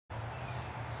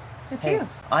It's you.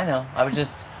 I know. I was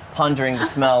just pondering the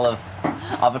smell of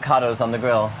avocados on the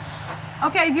grill.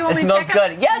 Okay, do you want It me to smells check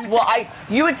good. Yes, well,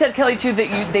 you had said, Kelly, too,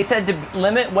 that they said to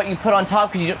limit what you put on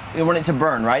top because you want it to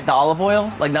burn, right? The olive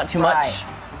oil, like not too much.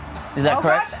 Is that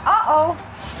correct? Gosh. Uh-oh.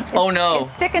 Oh, no.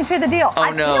 It's sticking to the deal. Oh, no.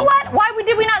 You know what? Why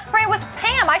did we not spray it with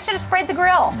Pam? I should have sprayed the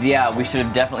grill. Yeah, we should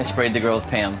have definitely sprayed the grill with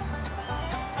Pam.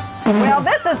 Well,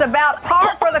 this is about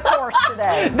par for the course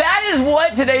today. That is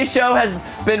what today's show has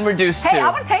been reduced to. Hey, I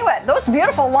want to tell you what, those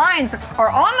beautiful lines are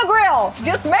on the grill.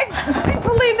 Just make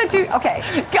believe that you, okay.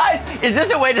 Guys, is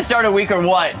this a way to start a week or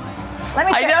what? Let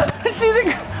me check. I know.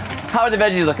 See how are the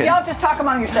veggies looking? Y'all just talk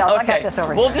among yourselves. Okay. I got this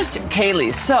over Well, here. just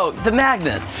Kaylee. So the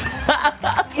magnets.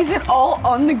 Is it all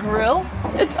on the grill?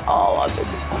 It's all on the.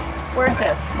 Where's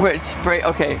this? Where it's spray.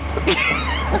 Okay.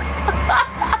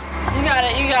 You got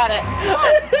it. You got it.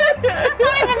 That's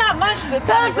not even that much.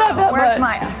 That's not that Where's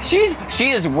much. my? She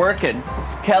is working.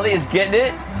 Kelly is getting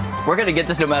it. We're gonna get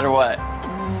this no matter what.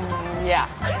 Yeah.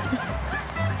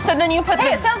 So then you put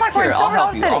Hey, it sounds like we're in Here, I'll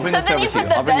help Silver you. I'll City. bring So this then over you to you. put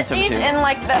the I'll bring this over veggies to you. in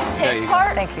like the There pit you go.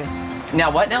 part. Thank you. Now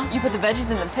what now? You put the veggies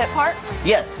in the pit part.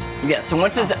 Yes. Yes. So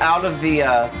once it's out of the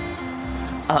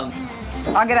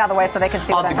I'll get out of the way so they can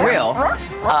see on what the I'm grill, doing.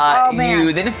 Oh, man.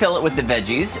 you then fill it with the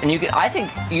veggies, and you can. I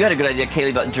think you had a good idea, Kaylee,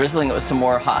 about drizzling it with some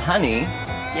more hot honey.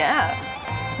 Yeah.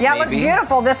 Yeah, it looks Maybe.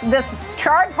 beautiful. This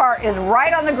charred part is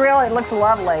right on the grill. It looks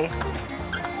lovely.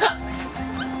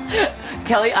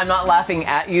 Kelly, I'm not laughing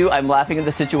at you. I'm laughing at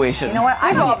the situation. You know what?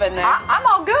 We've all been there. I'm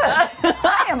all good.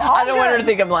 I am all I don't good. want her to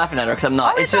think I'm laughing at her because I'm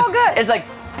not. Oh, it's all good. It's like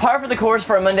par for the course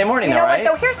for a Monday morning, You know all right?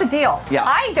 what, though? Here's the deal. Yeah.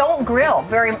 I don't grill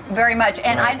very much,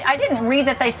 and Right. I didn't read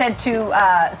that they said to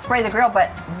spray the grill, but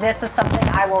this is something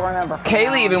I will remember. from now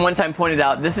Kaylee on. even one time pointed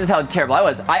out, this is how terrible I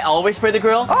was. I always spray the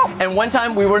grill, and one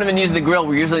time we weren't even using the grill, we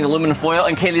were using aluminum foil,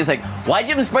 and Kaylee was like, why'd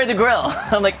you even spray the grill?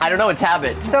 I'm like, I don't know, it's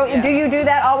habit. So do you do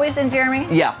that always then, Jeremy?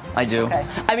 Yeah, I do. Okay.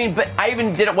 I mean, but I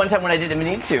even did it one time when I didn't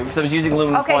even need to, because I was using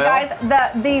aluminum Okay, foil. guys,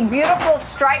 the beautiful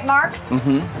stripe marks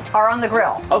are on the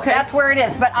grill. Okay. That's where it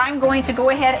is. But I'm going to go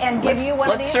ahead and give you one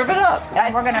of Let's these. serve it up.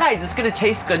 And we're gonna- Guys, it's gonna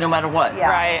taste good no matter what. Yeah.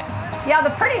 Right. Yeah,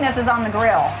 the prettiness is on the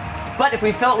grill. But if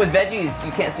we fill it with veggies,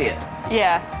 you can't see it.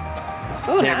 Yeah.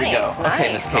 Ooh, There nice. we go. Nice,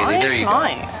 Okay, Miss Kaylee, nice, there you go.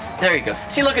 Nice. There you go.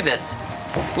 See, look at this.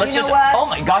 Let's You know just. what? Oh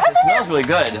my gosh, it Doesn't smells really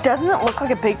good. Doesn't it look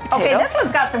like a baked potato? Okay, this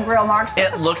one's got some grill marks.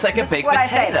 It looks like a this is baked what I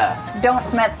say. potato.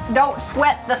 Don't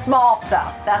sweat the small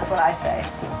stuff. That's what I say.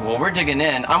 Well, we're digging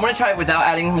in. I'm gonna try it without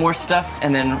adding more stuff,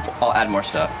 and then I'll add more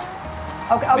stuff.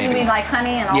 Okay. Oh, you Maybe. mean like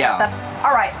honey and all Yeah. that stuff?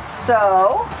 All right.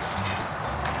 So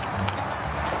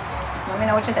let me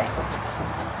know what you think.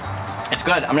 It's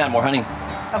good. I'm gonna add more honey.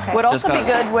 Okay. Would Just also be cause.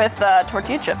 good with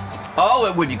tortilla chips. Oh,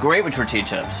 it would be great with tortilla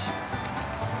chips.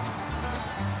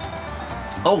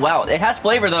 Oh wow, it has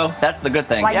flavor though. That's the good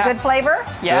thing. Like Yeah. good flavor?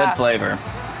 Yeah. Good flavor.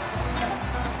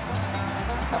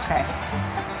 Okay.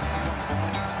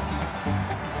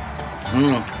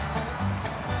 Mmm.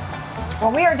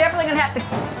 Well, we are definitely going to have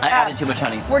to. I added too much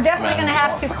honey. We're definitely I'm going to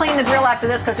adding have to salt. clean the grill after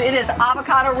this because it is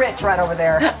avocado rich right over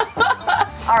there.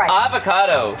 All right.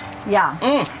 Avocado. Yeah.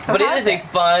 So But it how is a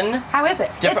fun. How is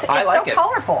it? different- It's I like so it.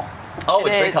 colorful. Oh, it's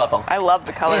It very is. colorful. I love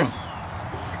the colors.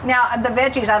 Now the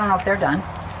veggies, I don't know if they're done.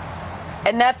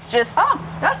 And that's just Oh,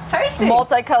 that's tasty.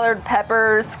 multicolored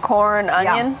peppers, corn,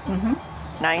 onion. Mm-hmm.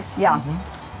 Nice. Yeah.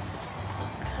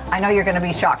 I know you're going to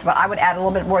be shocked, but I would add a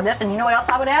little bit more of this. And you know what else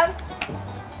I would add?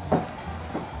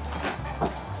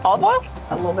 Olive oil?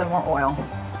 A little bit more oil.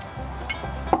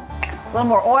 A little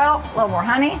more oil, a little more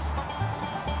honey,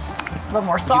 a little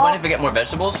more Do you want salt. to forget more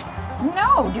vegetables?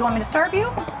 No. Do you want me to serve you?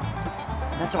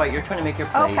 That's all right. You're trying to make your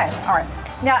plate. Okay. All right.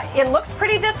 Now it looks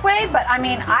pretty this way, but I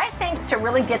mean, I think to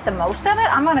really get the most of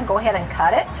it, I'm going to go ahead and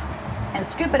cut it and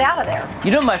scoop it out of there. You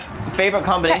know my favorite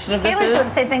combination of this Kaylee's is? doing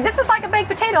the same thing. This is like a baked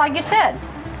potato, like you said.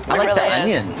 I like really the is.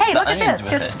 onions. Hey, The look at onions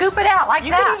this. with Just it. scoop it out like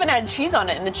You that. could even add cheese on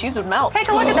it and the cheese would melt. Take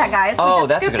a look at that, guys. We Oh, just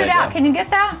that's a scooped good it out. idea. Can you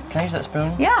get that? Can I use that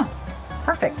spoon? Yeah.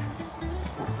 Perfect.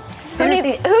 Who Then it's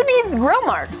needs, who needs grill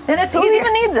marks? Then it's Who easier.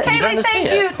 even needs it? You're Kaylee, gonna see thank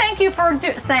it. you. Thank you for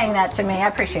saying that to me. I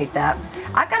appreciate that.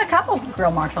 I've got a couple grill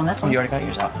marks on this one. You already got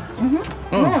yours out.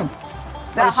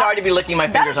 That I'm sorry to be licking my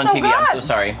fingers is on so TV. I'm so good.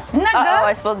 sorry. Isn't that Uh-oh,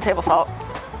 I good? spilled the table salt.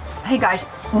 Hey guys,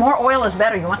 more oil is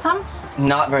better. You want some?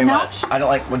 Not very No. much. I don't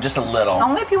like, well, just a little.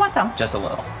 Only if you want some. Just a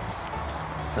little.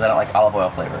 Because I don't like olive oil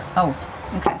flavor. Oh,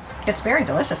 okay. It's very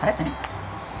delicious, I think.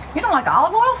 You don't like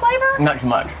olive oil flavor? Not too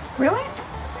much. Really?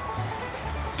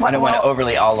 I don't want it Well,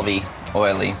 overly olivey,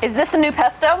 oily. Is this the new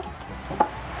pesto?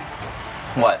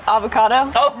 What? Avocado?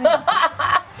 Oh!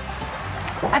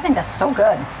 I think that's so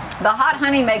good. The hot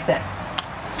honey makes it.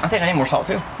 I think I need more salt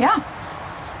too. Yeah.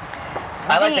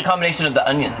 I like the combination of the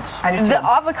onions. I do too. The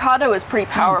avocado is pretty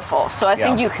powerful, so I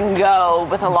think Yeah. you can go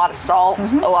with a lot of salt,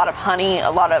 a lot of honey, a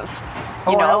lot of,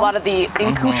 you know, a Oil. lot of the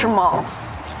accoutrements.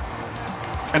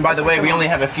 And by the way, we only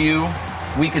have a few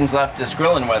weekends left this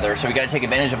grilling weather, so we got to take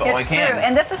advantage of it while we It's can. true,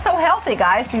 and this is so healthy,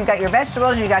 guys. You got your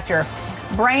vegetables, you got your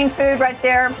brain food right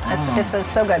there.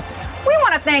 It's so good. We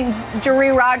want to thank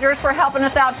Jeree Rogers for helping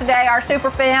us out today, our super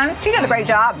fan. She did a great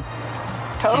job.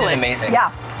 She Totally. did amazing.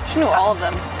 Yeah. She knew all of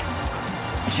them.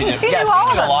 She She knew knew all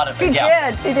of a them. lot of she it.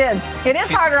 Yeah, did. She did. It is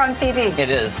harder on TV. it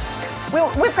is.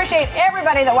 We appreciate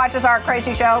everybody that watches our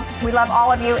crazy show. We love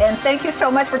all of you, and thank you so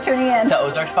much for tuning in. To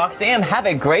Ozarks Fox Dam, have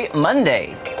a great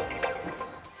Monday.